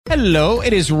Hello,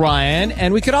 it is Ryan,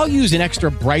 and we could all use an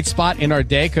extra bright spot in our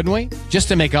day, couldn't we? Just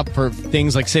to make up for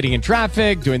things like sitting in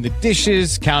traffic, doing the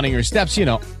dishes, counting your steps, you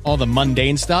know, all the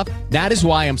mundane stuff. That is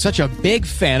why I'm such a big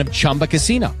fan of Chumba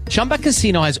Casino. Chumba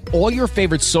Casino has all your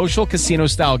favorite social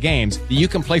casino-style games that you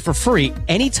can play for free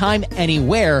anytime,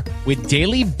 anywhere with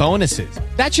daily bonuses.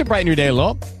 That should brighten your day a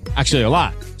little. Actually, a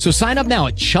lot. So sign up now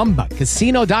at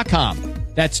ChumbaCasino.com.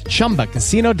 That's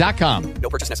ChumbaCasino.com. No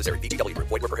purchase necessary. VGW Group.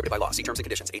 Void where prohibited by law. See terms and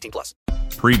conditions. 18+.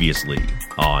 Previously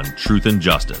on Truth and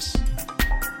Justice.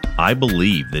 I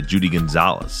believe that Judy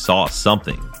Gonzalez saw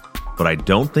something, but I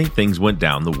don't think things went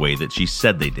down the way that she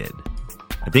said they did.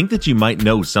 I think that she might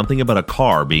know something about a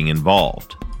car being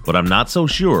involved, but I'm not so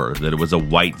sure that it was a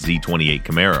white Z28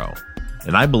 Camaro.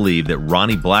 And I believe that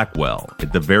Ronnie Blackwell,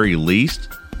 at the very least,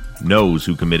 knows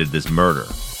who committed this murder.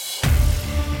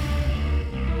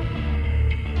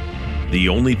 The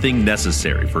only thing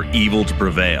necessary for evil to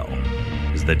prevail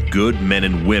is that good men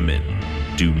and women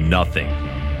do nothing.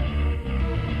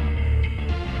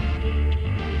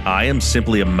 I am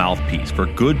simply a mouthpiece for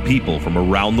good people from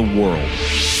around the world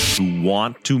who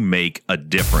want to make a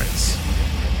difference.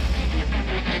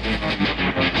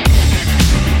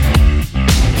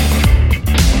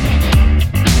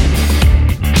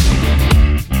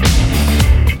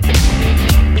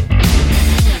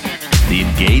 The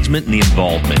engagement and the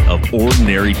involvement of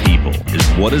ordinary people is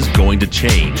what is going to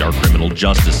change our criminal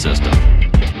justice system.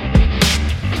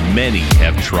 Many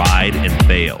have tried and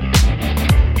failed.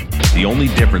 The only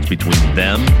difference between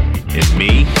them and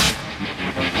me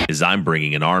is I'm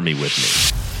bringing an army with me.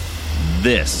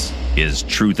 This is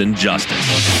Truth and Justice.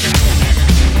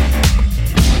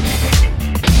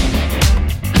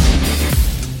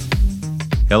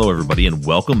 Hello, everybody, and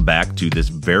welcome back to this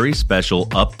very special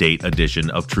update edition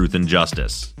of Truth and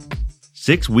Justice.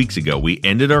 6 weeks ago, we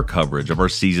ended our coverage of our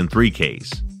Season 3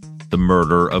 case, the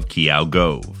murder of Kiao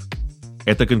Gove.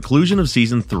 At the conclusion of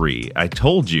Season 3, I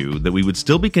told you that we would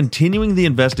still be continuing the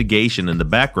investigation in the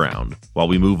background while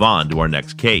we move on to our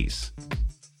next case.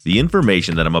 The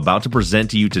information that I'm about to present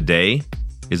to you today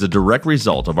is a direct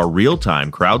result of our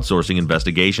real-time crowdsourcing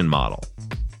investigation model.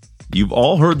 You've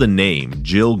all heard the name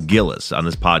Jill Gillis on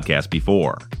this podcast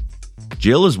before.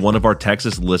 Jill is one of our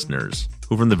Texas listeners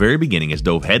who from the very beginning has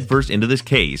dove headfirst into this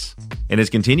case and has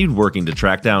continued working to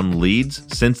track down leads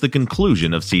since the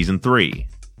conclusion of Season 3.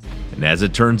 And as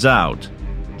it turns out,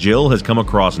 Jill has come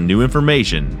across new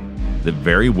information that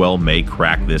very well may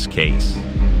crack this case.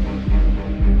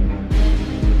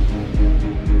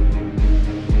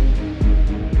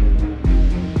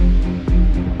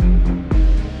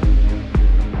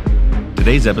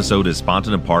 Today's episode is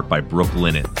sponsored in part by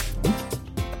Brooklinen.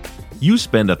 You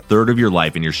spend a third of your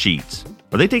life in your sheets.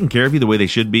 Are they taking care of you the way they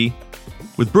should be?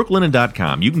 With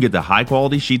Brooklinen.com, you can get the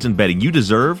high-quality sheets and bedding you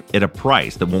deserve at a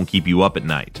price that won't keep you up at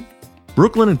night.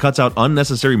 Brooklinen cuts out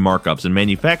unnecessary markups and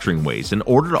manufacturing waste in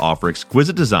order to offer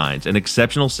exquisite designs and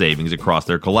exceptional savings across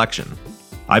their collection.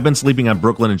 I've been sleeping on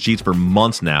Brooklinen sheets for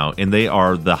months now, and they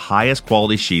are the highest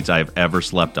quality sheets I have ever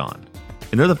slept on.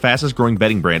 And they're the fastest growing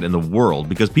bedding brand in the world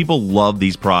because people love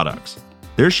these products.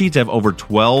 Their sheets have over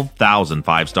 12,000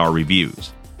 5-star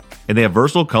reviews. And they have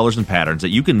versatile colors and patterns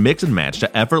that you can mix and match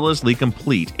to effortlessly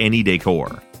complete any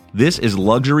decor. This is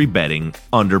luxury bedding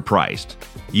underpriced.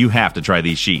 You have to try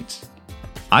these sheets.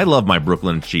 I love my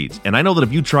Brooklinen sheets, and I know that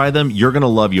if you try them, you're going to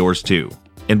love yours too.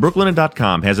 And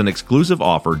Brooklinen.com has an exclusive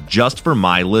offer just for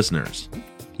my listeners.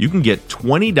 You can get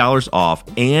 $20 off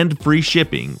and free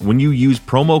shipping when you use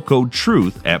promo code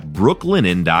TRUTH at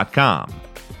Brooklinen.com.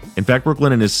 In fact,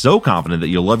 Brooklinen is so confident that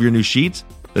you'll love your new sheets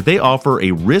that they offer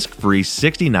a risk-free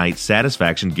 60-night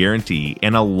satisfaction guarantee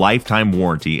and a lifetime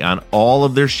warranty on all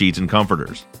of their sheets and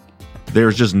comforters.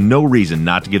 There's just no reason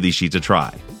not to give these sheets a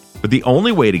try. But the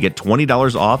only way to get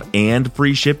 $20 off and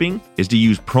free shipping is to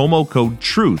use promo code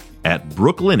TRUTH at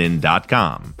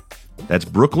Brooklinen.com. That's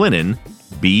Brooklinen,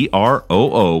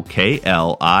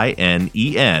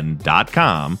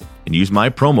 BROOKLINEN.com, and use my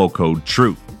promo code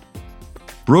TRUTH.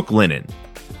 Brooklinen.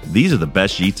 These are the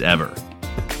best sheets ever.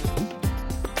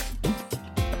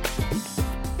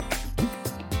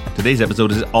 Today's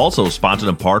episode is also sponsored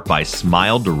in part by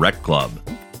Smile Direct Club.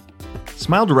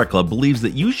 Smile Direct Club believes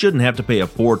that you shouldn't have to pay a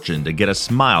fortune to get a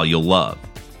smile you'll love.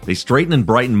 They straighten and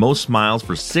brighten most smiles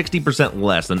for 60%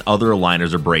 less than other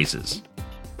aligners or braces.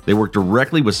 They work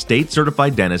directly with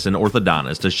state-certified dentists and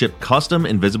orthodontists to ship custom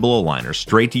invisible aligners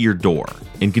straight to your door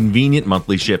in convenient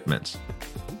monthly shipments.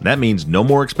 That means no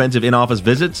more expensive in-office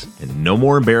visits and no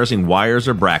more embarrassing wires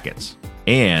or brackets.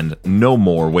 And no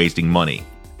more wasting money.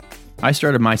 I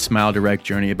started my Smile Direct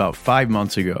journey about 5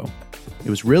 months ago.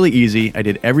 It was really easy. I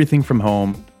did everything from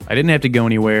home. I didn't have to go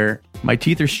anywhere. My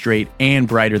teeth are straight and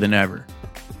brighter than ever.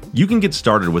 You can get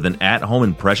started with an at-home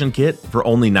impression kit for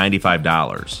only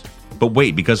 $95. But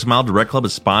wait, because Smile Direct Club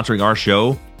is sponsoring our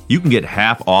show, you can get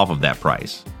half off of that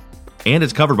price. And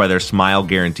it's covered by their Smile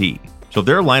Guarantee. So if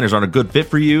their aligners aren't a good fit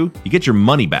for you, you get your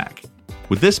money back.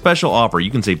 With this special offer,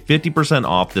 you can save 50%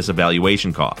 off this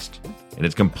evaluation cost. And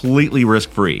it's completely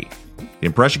risk-free. The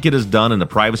impression kit is done in the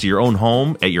privacy of your own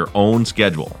home at your own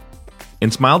schedule.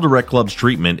 And Smile Direct Club's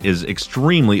treatment is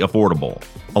extremely affordable.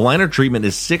 Aligner treatment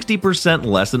is 60%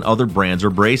 less than other brands or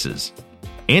braces.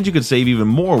 And you could save even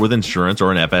more with insurance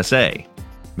or an FSA.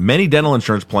 Many dental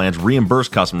insurance plans reimburse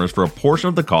customers for a portion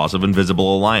of the cost of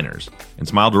invisible aligners, and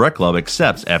Smile Direct Club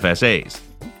accepts FSAs.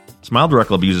 Smile Direct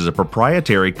Club uses a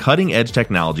proprietary cutting-edge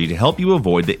technology to help you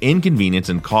avoid the inconvenience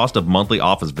and cost of monthly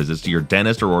office visits to your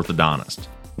dentist or orthodontist,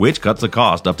 which cuts the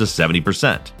cost up to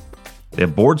 70%. They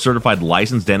have board-certified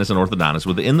licensed dentists and orthodontists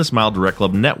within the Smile Direct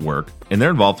Club network, and they're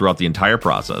involved throughout the entire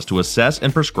process to assess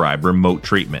and prescribe remote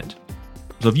treatment.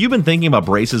 So if you've been thinking about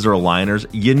braces or aligners,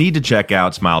 you need to check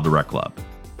out Smile Direct Club.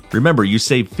 Remember, you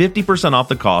save 50% off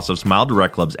the cost of Smile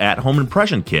Direct Club's at-home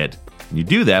impression kit, and you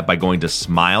do that by going to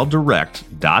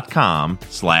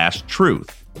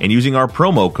smiledirect.com/truth and using our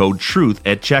promo code TRUTH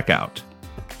at checkout.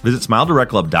 Visit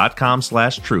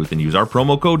smiledirect.com/truth and use our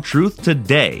promo code TRUTH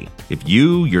today if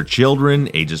you, your children,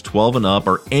 ages 12 and up,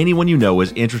 or anyone you know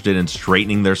is interested in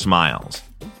straightening their smiles.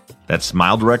 That's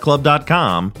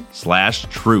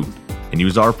smiledirectclub.com/truth and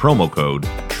use our promo code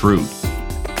TRUTH.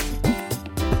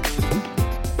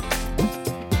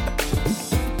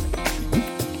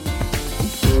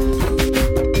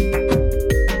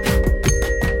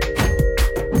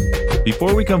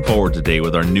 Before we come forward today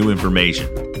with our new information,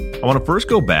 I want to first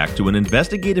go back to an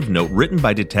investigative note written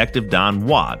by Detective Don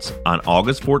Watts on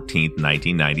August 14,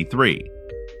 1993.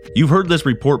 You've heard this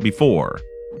report before,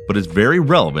 but it's very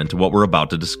relevant to what we're about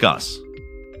to discuss.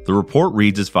 The report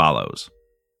reads as follows.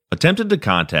 Attempted to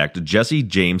contact Jesse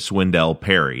James Swindell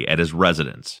Perry at his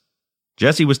residence.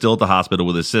 Jesse was still at the hospital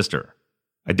with his sister.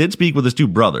 I did speak with his two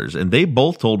brothers, and they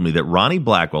both told me that Ronnie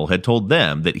Blackwell had told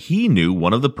them that he knew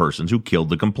one of the persons who killed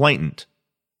the complainant.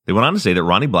 They went on to say that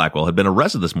Ronnie Blackwell had been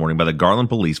arrested this morning by the Garland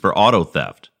police for auto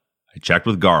theft. I checked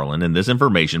with Garland, and this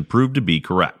information proved to be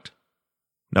correct.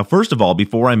 Now, first of all,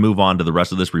 before I move on to the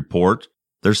rest of this report,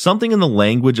 there's something in the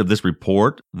language of this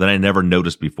report that I never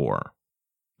noticed before.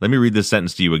 Let me read this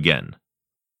sentence to you again.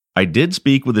 I did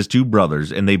speak with his two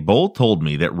brothers, and they both told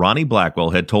me that Ronnie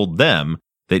Blackwell had told them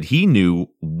that he knew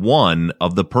one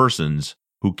of the persons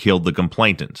who killed the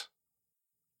complainant.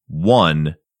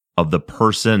 One of the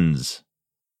persons.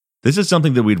 This is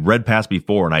something that we'd read past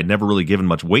before and I'd never really given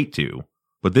much weight to,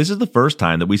 but this is the first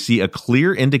time that we see a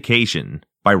clear indication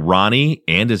by Ronnie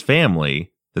and his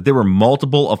family that there were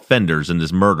multiple offenders in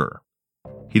this murder.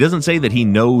 He doesn't say that he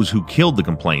knows who killed the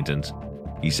complainant.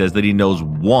 He says that he knows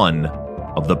one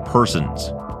of the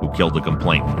persons who killed the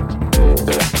complainant.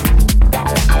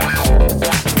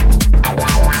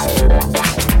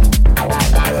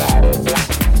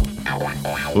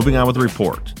 Moving on with the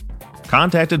report.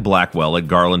 Contacted Blackwell at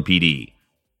Garland PD.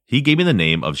 He gave me the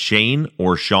name of Shane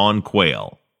or Sean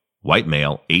Quayle, white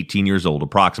male, 18 years old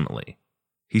approximately.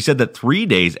 He said that 3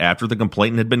 days after the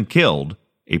complainant had been killed,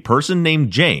 a person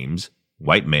named James,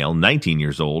 white male, 19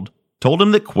 years old, told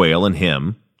him that Quayle and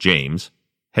him, James,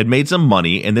 had made some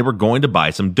money and they were going to buy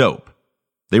some dope.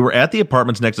 They were at the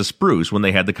apartments next to Spruce when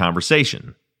they had the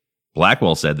conversation.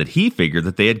 Blackwell said that he figured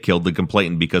that they had killed the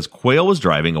complainant because Quayle was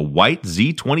driving a white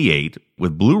Z28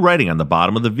 with blue writing on the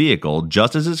bottom of the vehicle,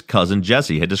 just as his cousin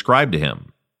Jesse had described to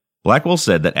him. Blackwell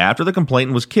said that after the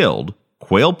complainant was killed,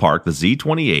 Quayle parked the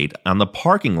Z28 on the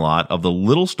parking lot of the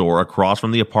little store across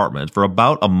from the apartment for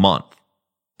about a month.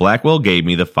 Blackwell gave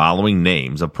me the following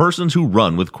names of persons who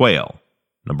run with Quayle.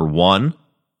 Number 1,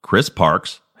 Chris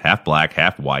Parks, half black,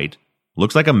 half white,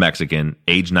 looks like a Mexican,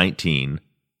 age 19,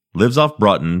 lives off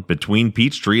Brutton between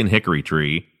Peachtree and Hickory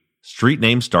Tree. Street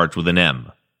name starts with an M.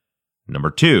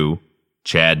 Number 2,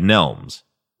 Chad Nelms,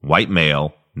 white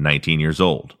male, 19 years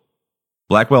old.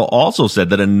 Blackwell also said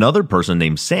that another person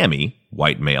named Sammy,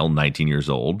 white male, 19 years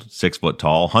old, 6 foot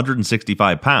tall,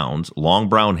 165 pounds, long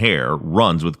brown hair,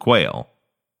 runs with Quayle.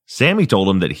 Sammy told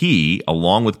him that he,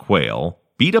 along with Quayle,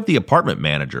 beat up the apartment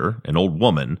manager, an old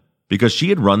woman, because she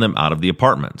had run them out of the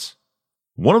apartments.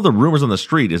 One of the rumors on the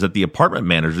street is that the apartment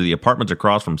manager of the apartments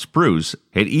across from Spruce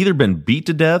had either been beat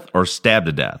to death or stabbed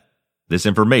to death. This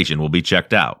information will be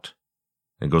checked out.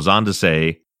 It goes on to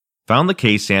say, found the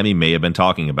case Sammy may have been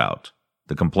talking about.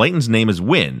 The complainant's name is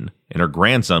Wynn, and her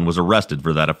grandson was arrested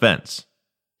for that offense.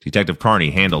 Detective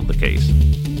Carney handled the case.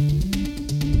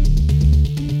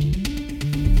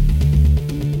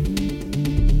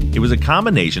 It was a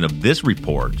combination of this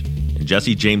report and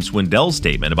Jesse James Swindell's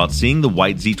statement about seeing the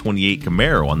white Z28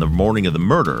 Camaro on the morning of the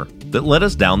murder that led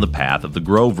us down the path of the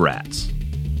Grove Rats.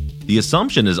 The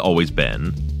assumption has always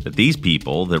been that these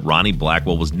people that Ronnie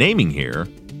Blackwell was naming here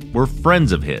were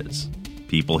friends of his,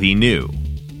 people he knew.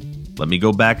 Let me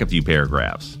go back a few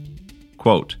paragraphs.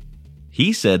 Quote,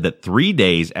 he said that 3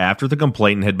 days after the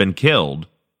complainant had been killed,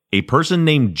 a person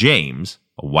named James,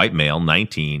 a white male,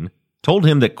 19, told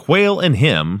him that Quayle and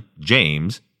him,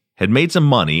 James, had made some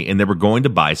money and they were going to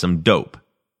buy some dope.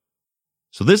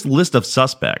 So this list of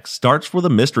suspects starts with a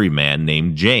mystery man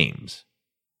named James.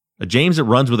 A James that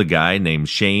runs with a guy named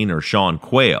Shane or Sean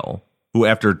Quayle, who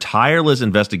after tireless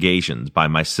investigations by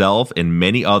myself and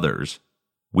many others,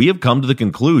 we have come to the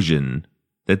conclusion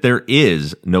that there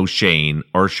is no Shane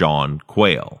or Sean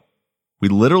Quayle. We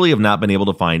literally have not been able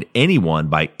to find anyone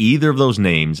by either of those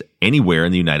names anywhere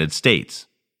in the United States,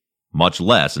 much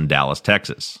less in Dallas,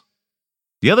 Texas.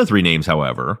 The other 3 names,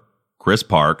 however, Chris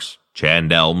Parks, Chad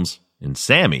Nelms, and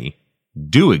Sammy,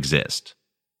 do exist.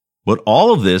 But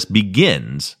all of this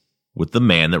begins with the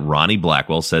man that Ronnie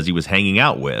Blackwell says he was hanging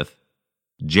out with,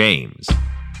 James.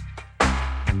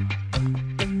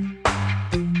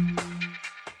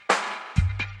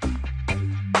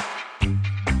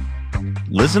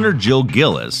 Listener Jill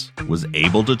Gillis was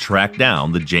able to track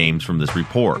down the James from this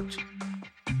report.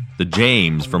 The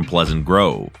James from Pleasant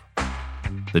Grove.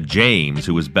 The James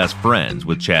who was best friends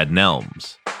with Chad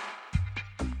Nelms.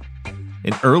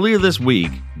 And earlier this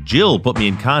week, Jill put me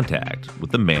in contact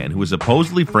with the man who was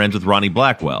supposedly friends with Ronnie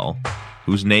Blackwell,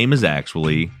 whose name is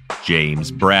actually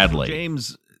James Bradley.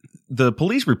 James, the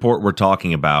police report we're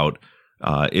talking about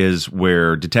is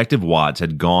where Detective Watts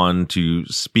had gone to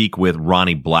speak with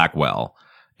Ronnie Blackwell,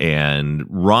 and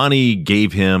Ronnie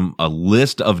gave him a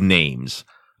list of names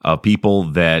of people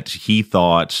that he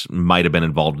thought might have been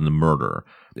involved in the murder.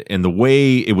 And the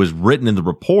way it was written in the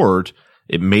report,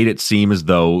 it made it seem as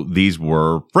though these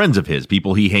were friends of his,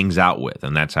 people he hangs out with,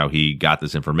 and that's how he got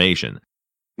this information.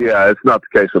 Yeah, it's not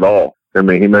the case at all. I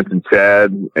mean, he mentioned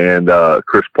Chad and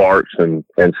Chris Parks and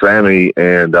Sammy,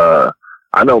 and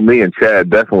I know me and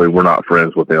Chad definitely were not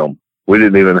friends with him. We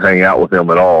didn't even hang out with him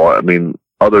at all. I mean,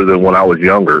 other than when I was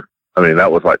younger. I mean,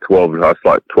 that was like 12. I was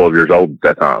like 12 years old at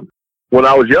that time. When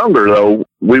I was younger, though,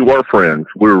 we were friends.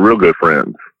 We were real good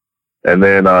friends. And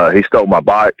then he stole my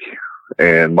bike,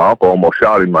 and my uncle almost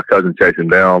shot him. My cousin chased him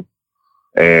down,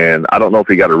 and I don't know if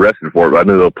he got arrested for it, but I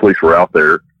knew the police were out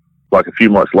there. Like a few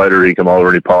months later, he came over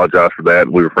and he apologized for that.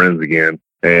 We were friends again,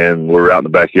 and we were out in the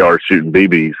backyard shooting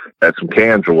BBs at some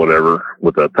cans or whatever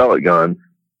with a pellet gun.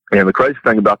 And the crazy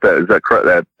thing about that is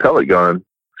that pellet gun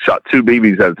shot 2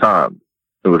 BBs at a time.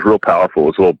 It was real powerful. It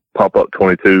was a little pump-up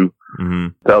 22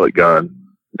 pellet gun,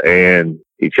 and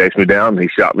he chased me down and he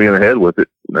shot me in the head with it,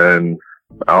 and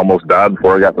I almost died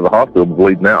before I got to the hospital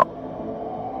bleeding out.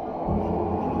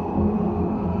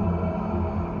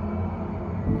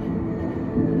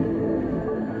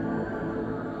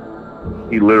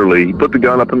 He put the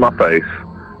gun up in my face,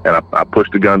 and I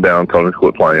pushed the gun down, told him to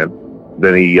quit playing.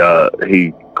 Then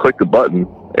he clicked the button,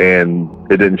 and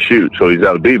it didn't shoot, so he's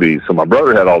out of BBs. So my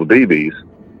brother had all the BBs,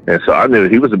 and so I knew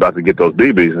he was about to get those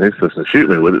BBs, and he was supposed to shoot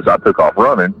me with it, so I took off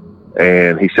running,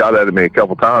 and he shot at me a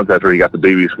couple times after he got the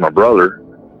BBs from my brother.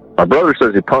 My brother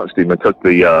says he punched him and took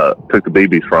the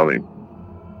BBs from him.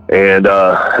 And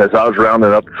as I was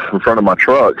rounding up in front of my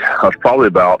truck, I was probably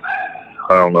about,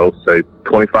 I don't know, say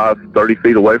 25, 30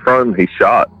 feet away from him. He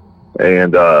shot,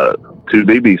 and 2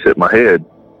 BBs hit my head,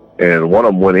 and one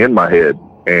of them went in my head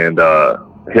and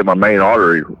hit my main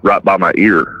artery right by my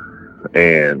ear,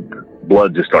 and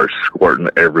blood just started squirting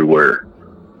everywhere.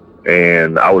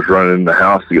 And I was running in the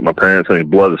house to get my parents, and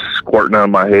blood was squirting out of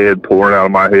my head, pouring out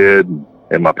of my head,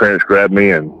 and my parents grabbed me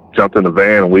and jumped in the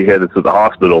van, and we headed to the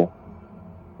hospital.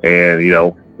 And, you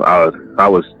know, I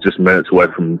was just minutes away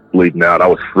from bleeding out. I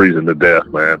was freezing to death,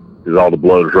 man, because all the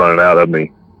blood was running out of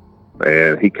me.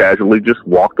 And he casually just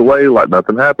walked away like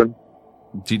nothing happened.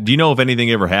 Do you know if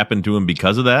anything ever happened to him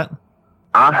because of that?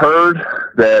 I heard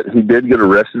that he did get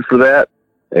arrested for that,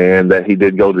 and that he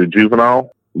did go to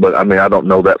juvenile. But, I mean, I don't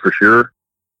know that for sure.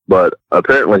 But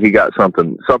apparently he got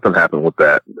something happened with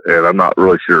that, and I'm not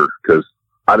really sure because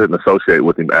I didn't associate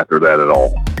with him after that at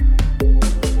all.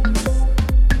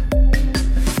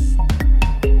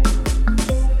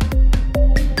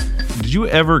 Did you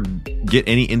ever get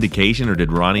any indication, or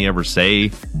did Ronnie ever say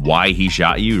why he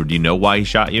shot you, or do you know why he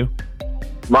shot you?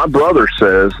 My brother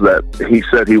says that he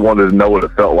said he wanted to know what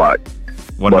it felt like.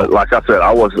 But like I said,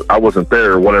 I wasn't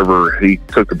there whenever he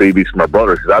took the BBs from my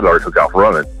brother because I'd already took off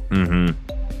running.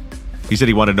 Mm-hmm. He said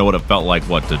he wanted to know what it felt like,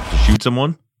 to shoot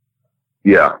someone?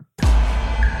 Yeah.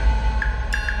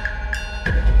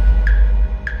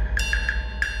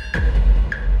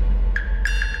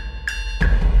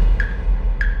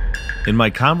 In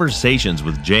my conversations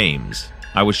with James,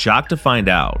 I was shocked to find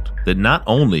out that not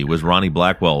only was Ronnie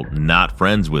Blackwell not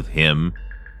friends with him,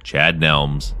 Chad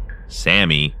Nelms,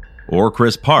 Sammy, or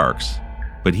Chris Parks,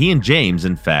 but he and James,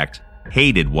 in fact,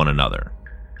 hated one another.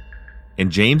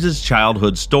 And James's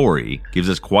childhood story gives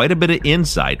us quite a bit of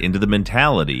insight into the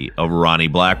mentality of Ronnie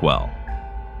Blackwell.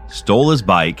 Stole his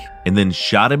bike and then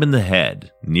shot him in the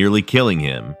head, nearly killing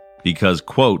him because,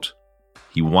 quote,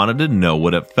 he wanted to know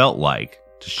what it felt like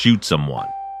to shoot someone.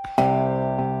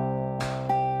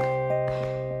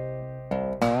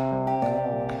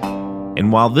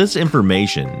 And while this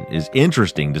information is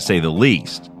interesting to say the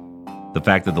least, the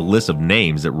fact that the list of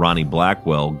names that Ronnie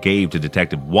Blackwell gave to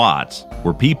Detective Watts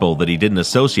were people that he didn't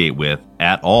associate with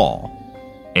at all,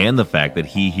 and the fact that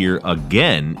he here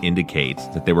again indicates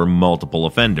that there were multiple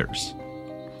offenders.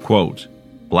 Quote,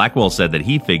 Blackwell said that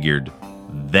he figured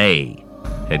they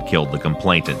had killed the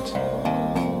complainant.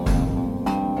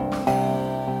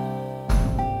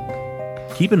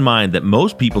 Keep in mind that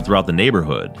most people throughout the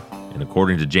neighborhood, and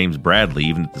according to James Bradley,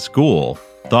 even at the school,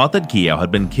 thought that Keough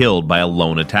had been killed by a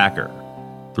lone attacker.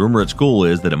 The rumor at school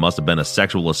is that it must have been a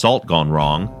sexual assault gone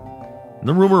wrong, and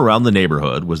the rumor around the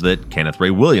neighborhood was that Kenneth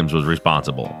Ray Williams was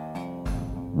responsible.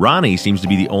 Ronnie seems to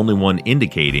be the only one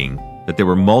indicating that there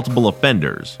were multiple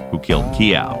offenders who killed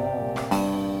Keough.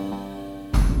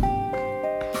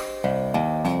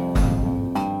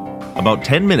 About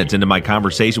 10 minutes into my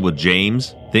conversation with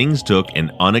James, things took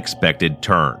an unexpected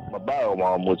turn. My bio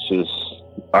mom, which is,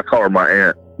 I call her my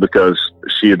aunt because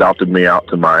she adopted me out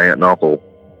to my aunt and uncle,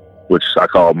 which I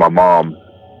call my mom.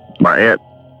 My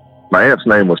aunt's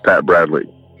name was Pat Bradley,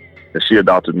 and she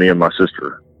adopted me and my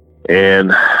sister.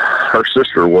 And her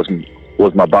sister was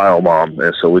my bio mom,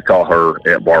 and so we call her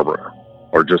Aunt Barbara,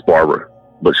 or just Barbara.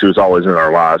 But she was always in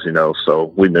our lives,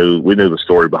 so we knew the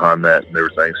story behind that and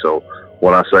everything. So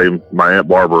when I say my Aunt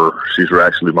Barbara, she's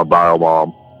actually my bio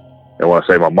mom. And when I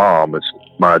say my mom, it's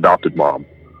my adopted mom.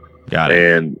 Got it.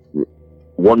 And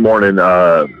one morning,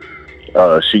 my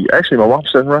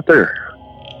mom's sitting right there.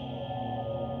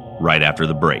 Right after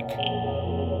the break.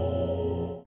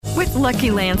 With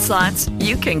Lucky Land Slots,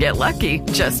 you can get lucky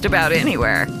just about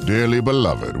anywhere. Dearly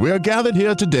beloved, we are gathered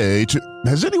here today to...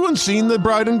 Has anyone seen the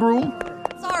bride and groom?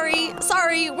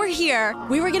 Sorry, we're here.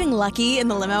 We were getting lucky in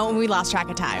the limo and we lost track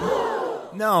of time.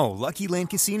 No, Lucky Land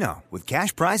Casino, with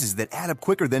cash prizes that add up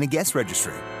quicker than a guest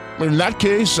registry. In that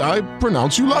case, I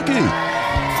pronounce you lucky.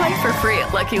 Play for free at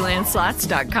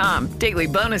LuckyLandSlots.com. Daily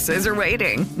bonuses are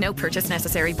waiting. No purchase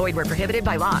necessary. Void where prohibited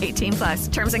by law.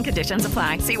 18+. Terms and conditions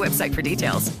apply. See website for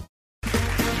details.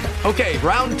 Okay,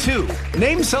 round two.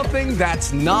 Name something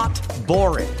that's not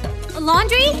boring. A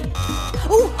laundry?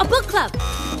 Ooh, a book club.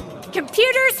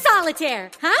 Computer solitaire,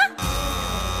 huh?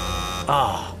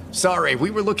 Ah, sorry,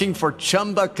 we were looking for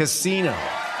Chumba Casino.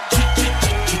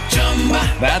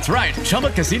 That's right,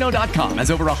 ChumbaCasino.com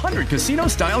has over 100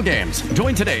 casino-style games.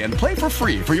 Join today and play for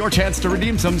free for your chance to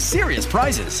redeem some serious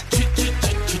prizes.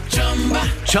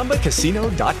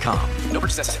 ChumbaCasino.com. No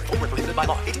purchase necessary. Void where prohibited by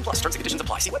law. 18+. Terms and conditions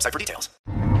apply. See website for details.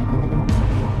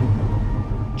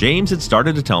 James had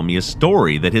started to tell me a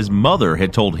story that his mother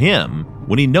had told him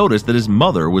when he noticed that his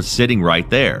mother was sitting right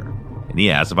there, and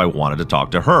he asked if I wanted to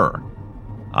talk to her.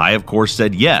 I, of course,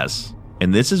 said yes,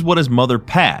 and this is what his mother,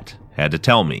 Pat, had to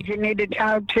tell me. You need to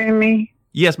talk to me?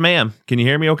 Yes, ma'am. Can you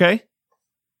hear me okay?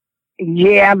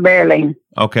 Yeah, barely.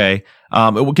 Okay.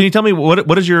 Can you tell me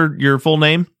what is your full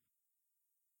name?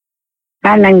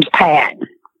 My name's Pat.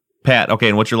 Pat. Okay,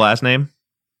 and what's your last name?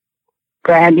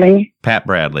 Bradley. Pat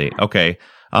Bradley. Okay.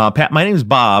 Pat, my name's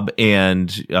Bob,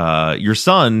 and your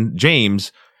son,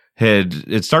 James,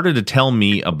 had started to tell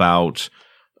me about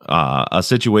a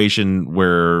situation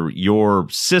where your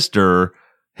sister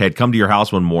had come to your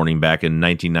house one morning back in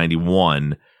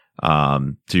 1991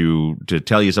 to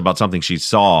tell you about something she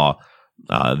saw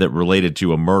that related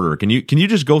to a murder. Can you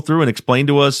just go through and explain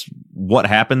to us what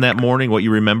happened that morning, what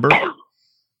you remember?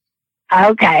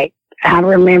 Okay. I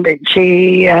remember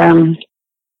she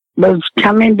was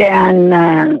coming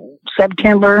down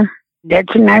September.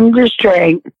 That's the name of the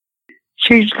street.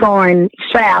 She's going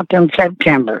south on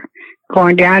September,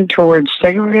 going down towards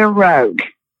Segerville Road.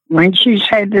 When she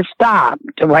said to stop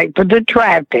to wait for the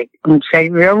traffic on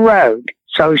Segerville Road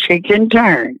so she can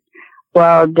turn,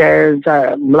 well, there's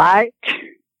a black,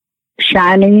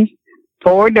 shiny,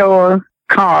 4-door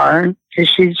car that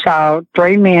she saw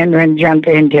 3 men run jump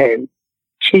into.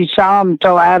 She saw them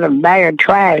throw out a bag of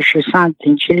trash or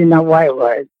something. She didn't know what it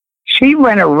was. She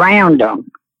went around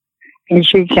them, and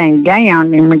she came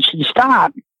down, and when she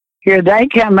stopped, here they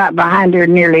come up behind her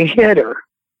and nearly hit her.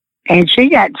 And she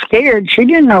got scared. She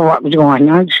didn't know what was going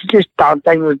on. She just thought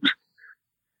they were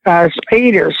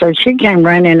speeder. So she came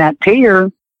running up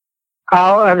here,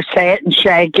 all upset and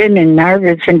shaking and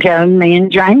nervous, and telling me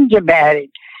and James about it.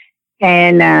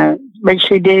 And but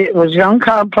she was going to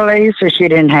call police, or she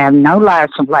didn't have no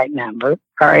license plate number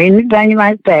or anything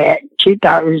like that. She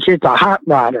thought it was just a hot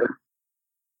water.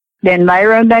 Then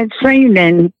later that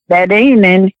evening,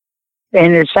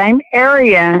 in the same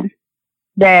area,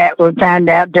 that we found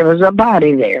out there was a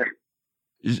body there.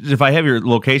 If I have your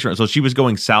location right, so she was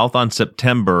going south on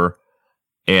September,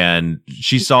 and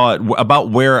she saw it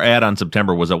about where at on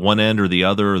September? Was it one end or the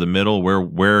other or the middle?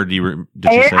 Where did you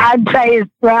say? I'd say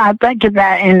I think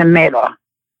about in the middle.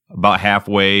 About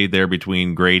halfway there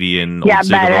between Grady and Old about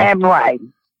Siegel? halfway.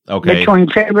 Okay. Between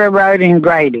February Road and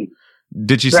Grady.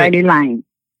 Did she Grady say Lane?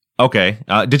 Okay.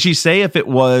 Did she say if it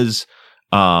was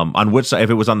on which side? If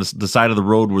it was on the side of the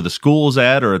road where the school is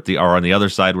at, or on the other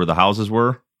side where the houses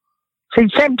were? See,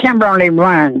 September only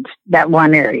runs that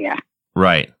one area.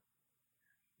 Right.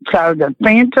 So the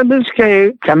fence of the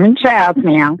school coming south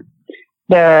now,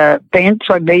 the fence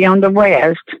would be on the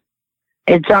west.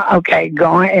 It's it'll be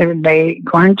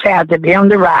going south. It'll be on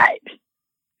the right.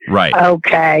 Right.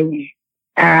 Okay.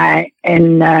 All right.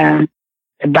 And the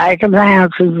back of the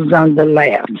house is on the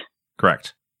left.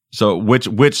 Correct. So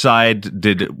which side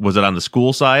was it on the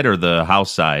school side or the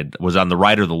house side? Was it on the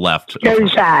right or the left? School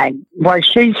side. What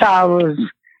she saw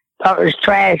thought was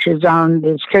trash is on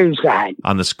the school side.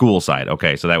 On the school side.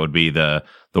 Okay. So that would be the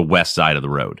west side of the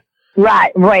road.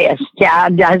 Right. West. Yeah.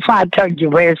 That's why I told you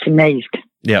west and east.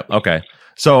 Yep. Okay.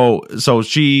 So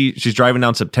she's driving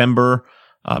down September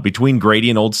between Grady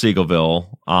and Old Siegelville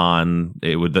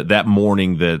that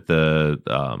morning that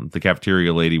the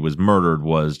cafeteria lady was murdered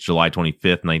was July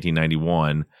 25th,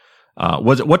 1991.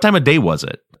 What time of day was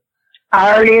it?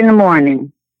 Early in the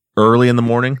morning. Early in the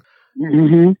morning?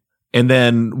 Mm-hmm. And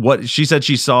then what she said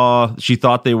she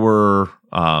thought they were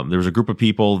there was a group of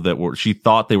people she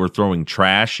thought they were throwing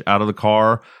trash out of the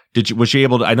car. Was she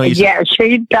able to? I know you said.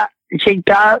 Yeah, she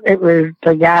thought it was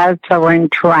the guys throwing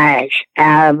trash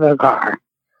out of the car.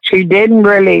 She didn't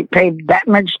really pay that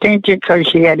much attention because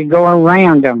she had to go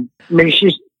around them. But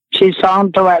she saw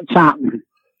them throw out something.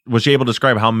 Was she able to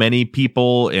describe how many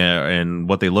people and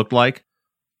what they looked like?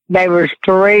 They were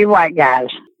 3 white guys.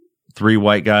 3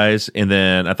 white guys, and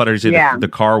then I thought I heard you say the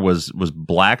car was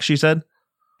black. She said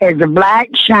it's a black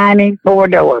shiny 4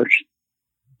 doors.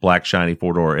 Black shiny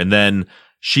 4-door, and then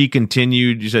she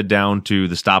continued. You said down to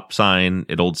the stop sign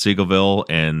at Old Siegelville,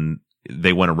 and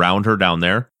they went around her down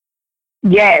there.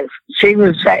 Yes, she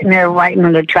was sitting there waiting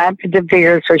on the traffic to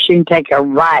appear so she can take a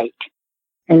right.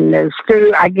 And the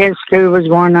school was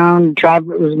going on, traffic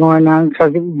was going on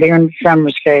because it was during the summer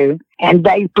school, and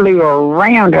they flew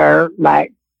around her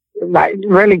like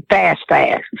really fast.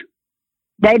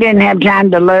 They didn't have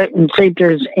time to look and see if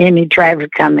there's any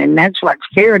traffic coming. That's what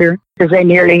scared her because they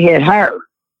nearly hit her.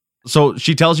 So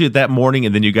she tells you that morning,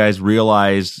 and then you guys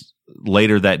realize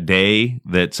later that day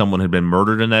that someone had been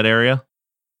murdered in that area?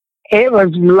 It was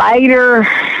later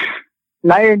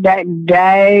that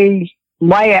day,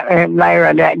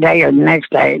 later that day or the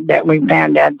next day that we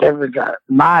found out there was a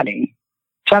body.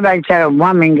 Somebody said a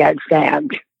woman got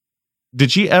stabbed.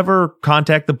 Did she ever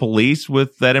contact the police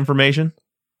with that information?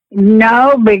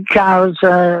 No, because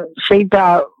she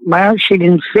thought, she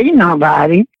didn't see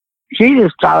nobody. She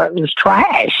just thought it was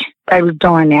trash they were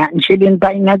throwing out, and she didn't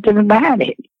think nothing about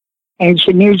it. And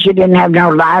she knew she didn't have no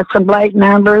license plate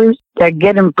numbers to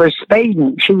get them for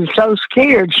speeding. She was so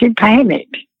scared, she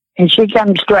panicked. And she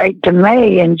come straight to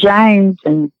me and James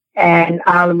and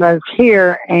all of us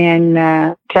here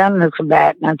and telling us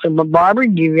about it. And I said, well, Barbara,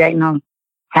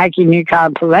 how can you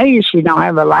call police? You don't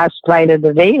have a license plate of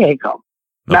the vehicle.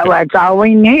 Okay. But that's all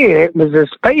we knew. It was a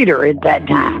speeder at that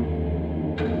time.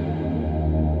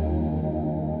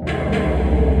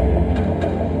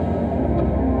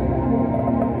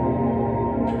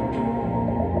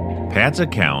 Pat's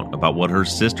account about what her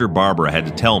sister Barbara had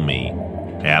to tell me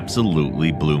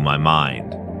absolutely blew my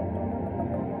mind.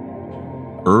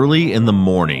 Early in the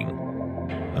morning,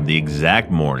 on the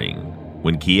exact morning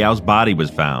when Keow's body was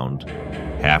found,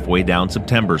 halfway down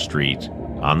September Street,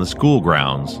 on the school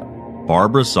grounds,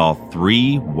 Barbara saw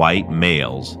 3 white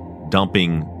males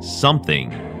dumping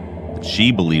something that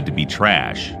she believed to be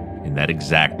trash in that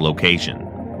exact location.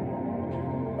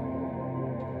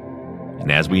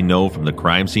 And as we know from the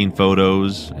crime scene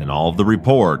photos and all of the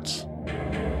reports,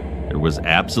 there was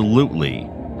absolutely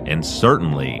and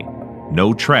certainly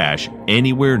no trash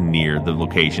anywhere near the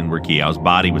location where Keow's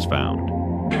body was found.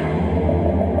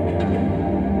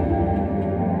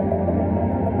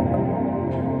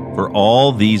 For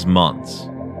all these months,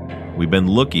 we've been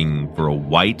looking for a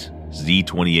white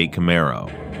Z28 Camaro.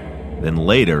 Then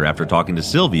later, after talking to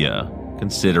Sylvia,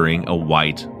 considering a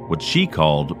white, what she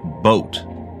called, boat.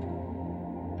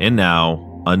 And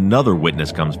now, another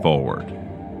witness comes forward,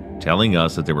 telling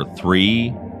us that there were 3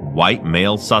 white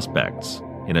male suspects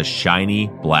in a shiny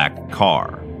black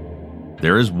car.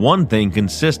 There is one thing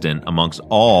consistent amongst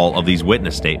all of these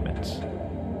witness statements,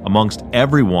 amongst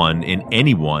everyone and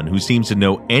anyone who seems to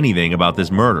know anything about this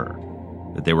murder,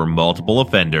 that there were multiple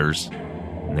offenders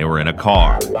and they were in a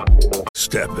car.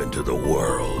 Step into the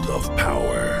world of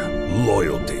power,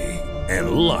 loyalty,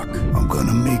 and luck. I'm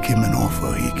gonna make him an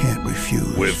offer he can't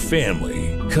refuse. With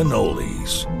family,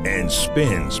 cannolis, and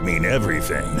spins mean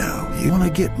everything. Now, you wanna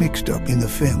get mixed up in the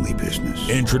family business.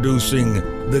 Introducing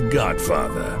The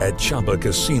Godfather at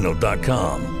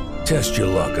ChumbaCasino.com. Test your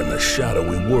luck in the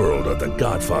shadowy world of The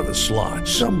Godfather slot.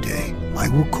 Someday, I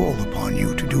will call upon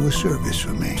you to do a service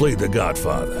for me. Play The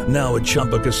Godfather, now at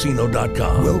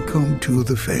ChumbaCasino.com. Welcome to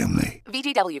the family.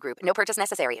 VGW Group. No purchase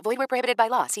necessary. Void where prohibited by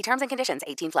law. See terms and conditions.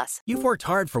 18+. You've worked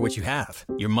hard for what you have.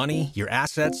 Your money, your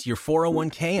assets, your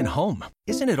 401k, and home.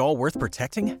 Isn't it all worth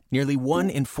protecting? Nearly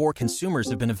 1 in 4 consumers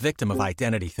have been a victim of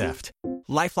identity theft.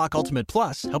 LifeLock Ultimate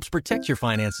Plus helps protect your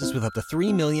finances with up to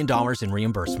 $3 million in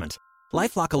reimbursement.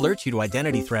 LifeLock alerts you to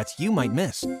identity threats you might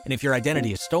miss. And if your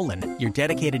identity is stolen, your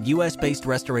dedicated U.S.-based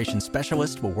restoration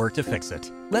specialist will work to fix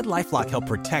it. Let LifeLock help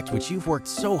protect what you've worked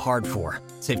so hard for.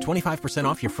 Save 25%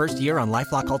 off your first year on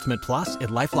LifeLock Ultimate Plus at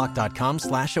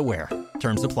LifeLock.com/aware.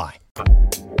 Terms apply.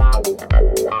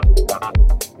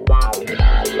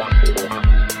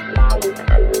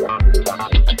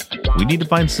 We need to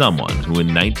find someone who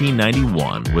in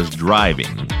 1991 was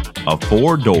driving a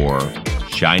 4-door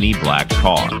shiny black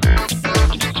car.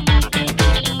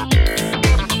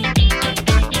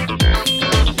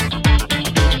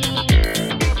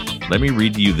 Let me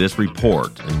read to you this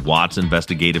report in Watts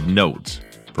Investigative Notes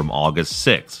from August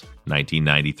 6,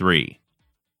 1993.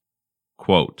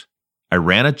 Quote, I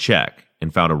ran a check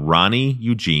and found a Ronnie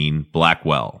Eugene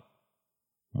Blackwell,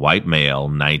 white male,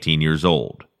 19 years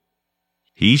old.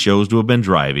 He shows to have been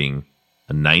driving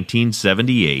a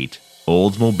 1978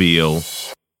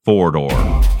 Oldsmobile 4-door.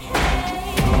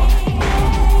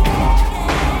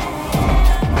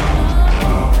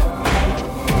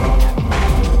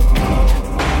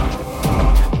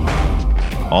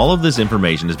 All of this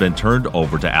information has been turned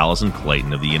over to Allison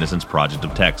Clayton of the Innocence Project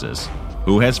of Texas,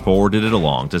 who has forwarded it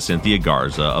along to Cynthia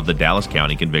Garza of the Dallas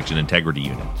County Conviction Integrity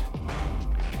Unit.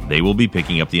 They will be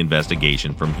picking up the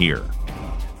investigation from here.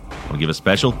 I want to give a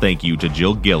special thank you to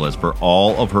Jill Gillis for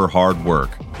all of her hard work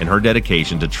and her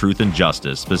dedication to truth and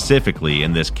justice, specifically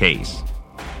in this case.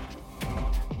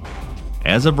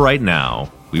 As of right now,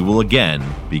 we will again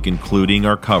be concluding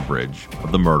our coverage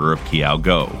of the murder of Kiao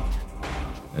Go,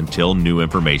 until new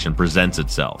information presents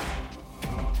itself.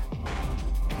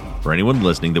 For anyone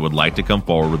listening that would like to come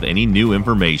forward with any new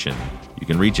information, you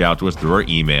can reach out to us through our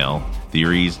email,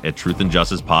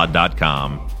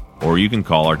 theories@truthandjusticepod.com, or you can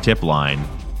call our tip line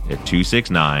at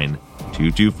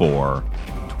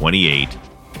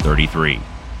 269-224-2833.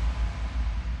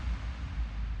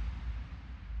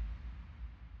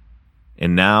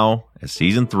 And now, as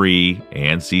Season 3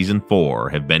 and Season 4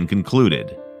 have been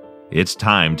concluded, it's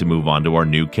time to move on to our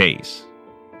new case,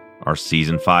 our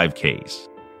Season 5 case,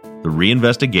 the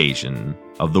reinvestigation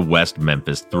of the West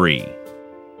Memphis 3.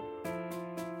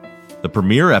 The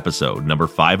premiere episode, number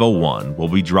 501, will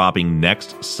be dropping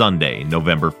next Sunday,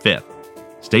 November 5th.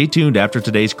 Stay tuned after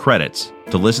today's credits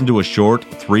to listen to a short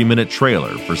 3-minute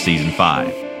trailer for Season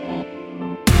 5.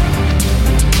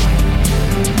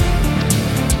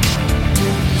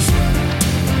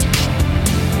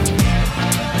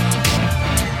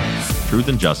 Truth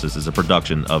and Justice is a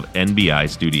production of NBI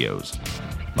Studios.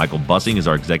 Michael Bussing is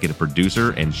our executive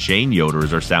producer, and Shane Yoder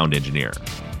is our sound engineer.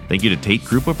 Thank you to Tate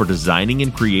Krupa for designing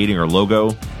and creating our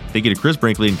logo. Thank you to Chris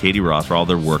Brinkley and Katie Ross for all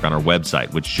their work on our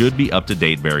website, which should be up to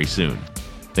date very soon.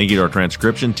 Thank you to our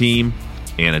transcription team,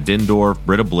 Anna Dindorf,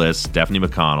 Britta Bliss, Stephanie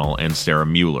McConnell, and Sarah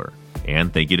Mueller.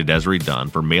 And thank you to Desiree Dunn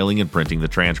for mailing and printing the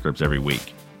transcripts every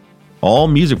week. All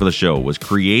music for the show was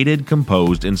created,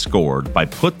 composed, and scored by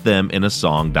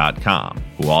PutThemInASong.com,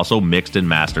 who also mixed and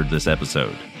mastered this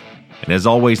episode. And as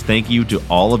always, thank you to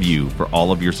all of you for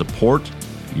all of your support,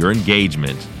 your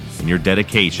engagement, and your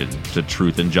dedication to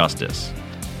truth and justice.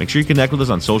 Make sure you connect with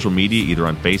us on social media, either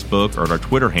on Facebook or at our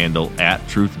Twitter handle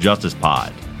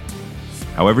 @TruthJusticePod.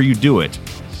 However you do it,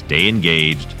 stay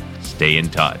engaged, stay in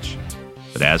touch.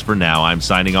 But as for now, I'm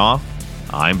signing off.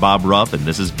 I'm Bob Ruff, and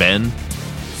this has been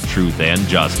Truth and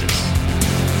Justice.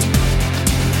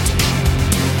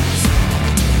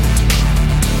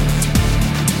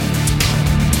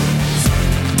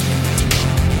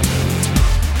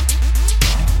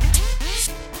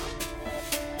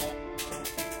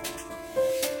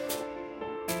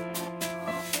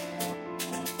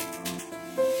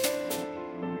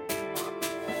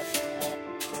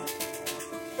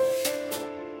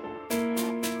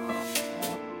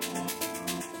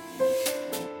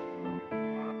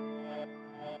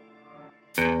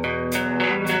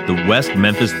 the West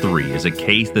Memphis 3 is a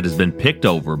case that has been picked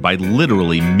over by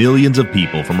literally millions of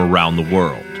people from around the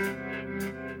world.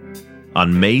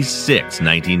 On May 6,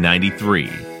 1993,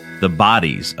 the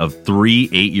bodies of 3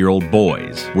 8-year-old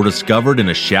boys were discovered in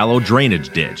a shallow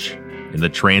drainage ditch in the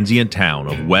transient town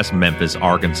of West Memphis,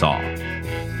 Arkansas.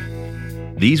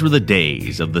 These were the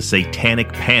days of the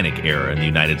Satanic Panic era in the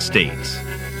United States.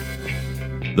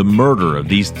 The murder of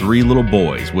these 3 little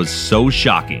boys was so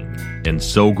shocking and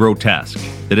so grotesque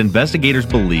that investigators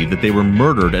believe that they were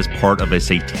murdered as part of a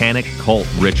satanic cult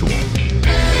ritual.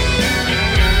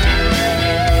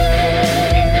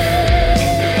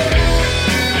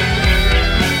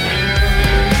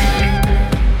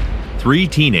 Three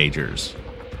teenagers,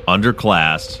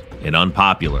 underclassed and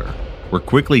unpopular, were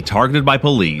quickly targeted by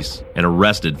police and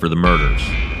arrested for the murders.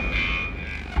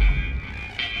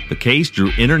 The case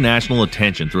drew international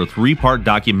attention through a 3-part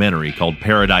documentary called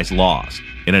Paradise Lost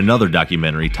and another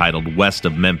documentary titled West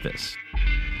of Memphis.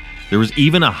 There was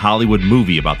even a Hollywood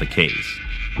movie about the case,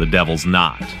 The Devil's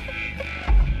Knot.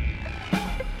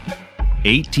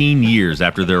 18 years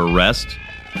after their arrest,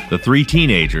 the 3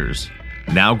 teenagers,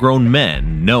 now grown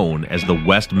men known as the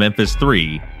West Memphis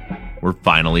 3, were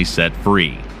finally set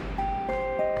free.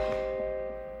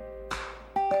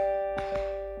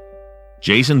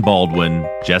 Jason Baldwin,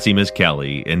 Jesse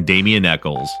Miskelly, and Damian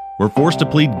Eccles were forced to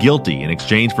plead guilty in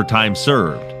exchange for time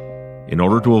served in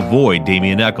order to avoid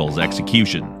Damian Eccles'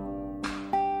 execution.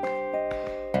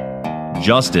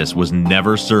 Justice was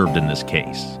never served in this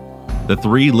case. The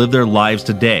 3 live their lives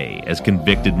today as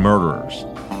convicted murderers.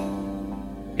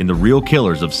 And the real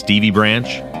killers of Stevie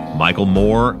Branch, Michael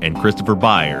Moore, and Christopher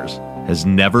Byers has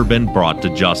never been brought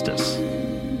to justice.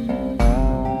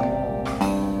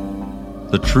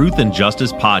 The Truth and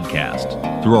Justice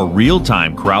podcast, through a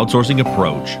real-time crowdsourcing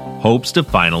approach, hopes to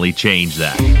finally change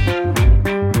that.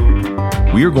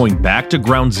 We are going back to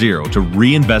ground zero to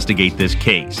reinvestigate this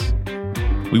case.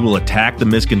 We will attack the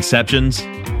misconceptions,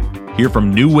 hear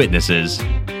from new witnesses,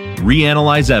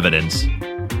 reanalyze evidence,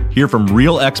 hear from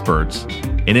real experts,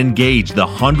 and engage the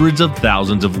hundreds of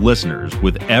thousands of listeners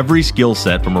with every skill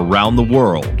set from around the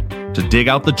world to dig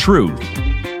out the truth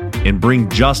and bring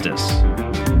justice,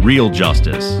 real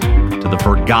justice, to the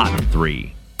forgotten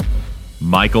 3,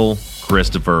 Michael,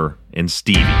 Christopher, and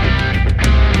Stevie.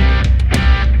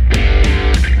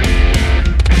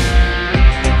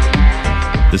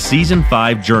 The Season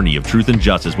 5 journey of Truth and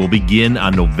Justice will begin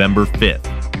on November 5th.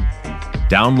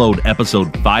 Download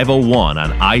episode 501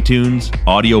 on iTunes,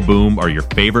 Audio Boom, or your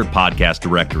favorite podcast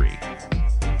directory.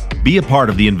 Be a part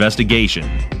of the investigation,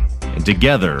 and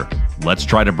together, let's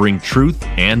try to bring truth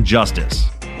and justice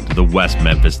to the West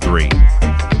Memphis 3.